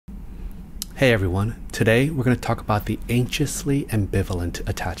Hey everyone, today we're going to talk about the anxiously ambivalent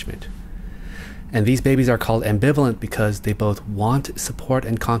attachment. And these babies are called ambivalent because they both want support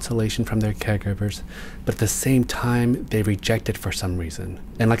and consolation from their caregivers, but at the same time they reject it for some reason.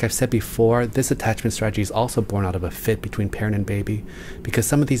 And like I've said before, this attachment strategy is also born out of a fit between parent and baby because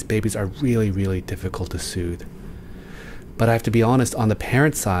some of these babies are really difficult to soothe. But I have to be honest, on the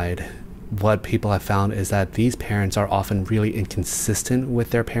parent side, what people have found is that these parents are often really inconsistent with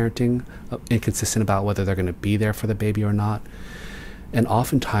their parenting, inconsistent about whether they're going to be there for the baby or not. And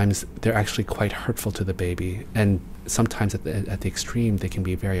oftentimes they're actually quite hurtful to the baby. And sometimes at the extreme, they can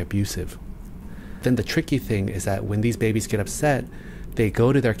be very abusive. Then the tricky thing is that when these babies get upset, they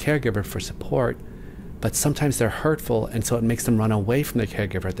go to their caregiver for support, but sometimes they're hurtful. And so it makes them run away from their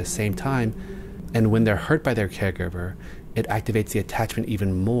caregiver at the same time. And when they're hurt by their caregiver, it activates the attachment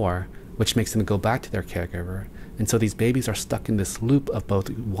even more, which makes them go back to their caregiver. And so these babies are stuck in this loop of both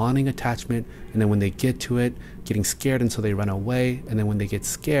wanting attachment, and then when they get to it, getting scared, and so they run away. And then when they get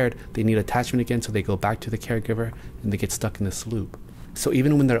scared, they need attachment again, so they go back to the caregiver, and they get stuck in this loop. So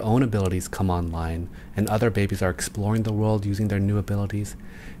even when their own abilities come online, and other babies are exploring the world using their new abilities,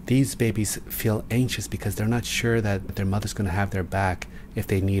 these babies feel anxious because they're not sure that their mother's going to have their back if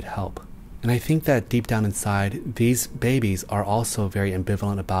they need help. And I think that deep down inside, these babies are also very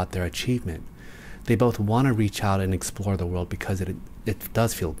ambivalent about their achievement. They both want to reach out and explore the world because it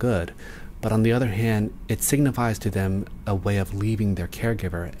does feel good, but on the other hand, it signifies to them a way of leaving their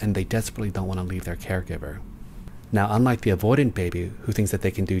caregiver, and they desperately don't want to leave their caregiver. Now, unlike the avoidant baby, who thinks that they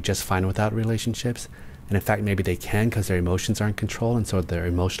can do just fine without relationships, and in fact maybe they can because their emotions are in control and so their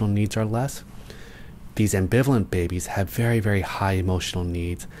emotional needs are less, these ambivalent babies have very high emotional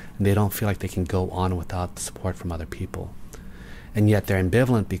needs, and they don't feel like they can go on without the support from other people. And yet they're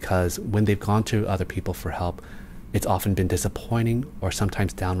ambivalent because when they've gone to other people for help, it's often been disappointing or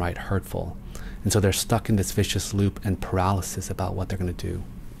sometimes downright hurtful. And so they're stuck in this vicious loop and paralysis about what they're going to do.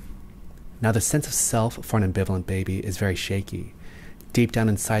 Now, the sense of self for an ambivalent baby is very shaky. Deep down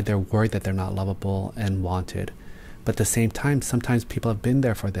inside, they're worried that they're not lovable and wanted. But at the same time, sometimes people have been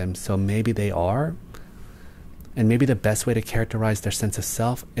there for them, so maybe they are. And maybe the best way to characterize their sense of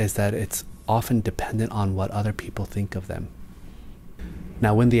self is that it's often dependent on what other people think of them.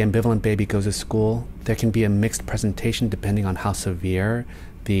 Now, when the ambivalent baby goes to school, there can be a mixed presentation depending on how severe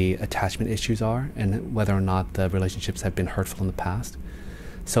the attachment issues are and whether or not the relationships have been hurtful in the past.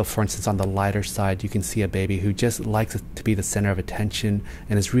 So, for instance, on the lighter side, you can see a baby who just likes to be the center of attention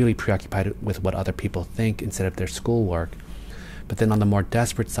and is really preoccupied with what other people think instead of their schoolwork. But then on the more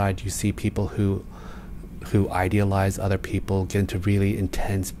desperate side, you see people who idealize other people, get into really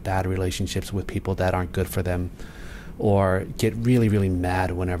intense bad relationships with people that aren't good for them, or get really mad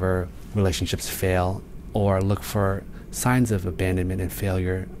whenever relationships fail, or look for signs of abandonment and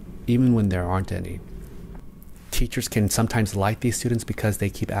failure even when there aren't any. Teachers can sometimes like these students because they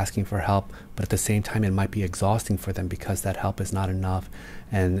keep asking for help, but at the same time it might be exhausting for them because that help is not enough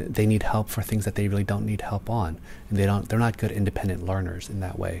and they need help for things that they really don't need help on, and they're not good independent learners in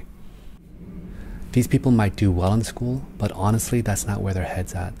that way. These people might do well in school, but honestly, that's not where their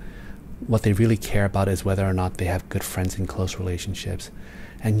head's at. What they really care about is whether or not they have good friends and close relationships.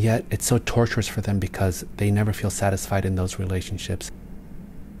 And yet, it's so torturous for them because they never feel satisfied in those relationships.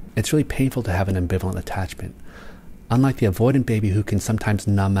 It's really painful to have an ambivalent attachment. Unlike the avoidant baby who can sometimes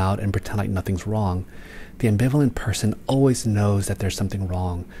numb out and pretend like nothing's wrong, the ambivalent person always knows that there's something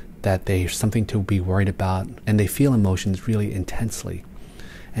wrong, that there's something to be worried about, and they feel emotions really intensely.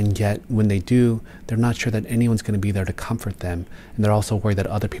 And yet, when they do, they're not sure that anyone's going to be there to comfort them. And they're also worried that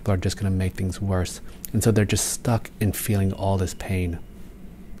other people are just going to make things worse. And so they're just stuck in feeling all this pain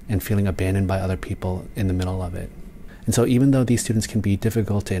and feeling abandoned by other people in the middle of it. And so even though these students can be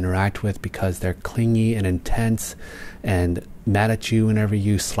difficult to interact with because they're clingy and intense and mad at you whenever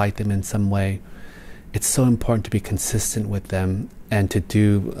you slight them in some way, it's so important to be consistent with them and to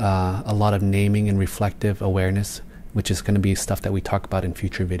do a lot of naming and reflective awareness, which is going to be stuff that we talk about in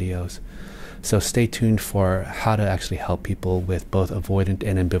future videos. So stay tuned for how to actually help people with both avoidant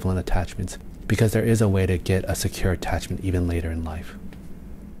and ambivalent attachments, because there is a way to get a secure attachment even later in life.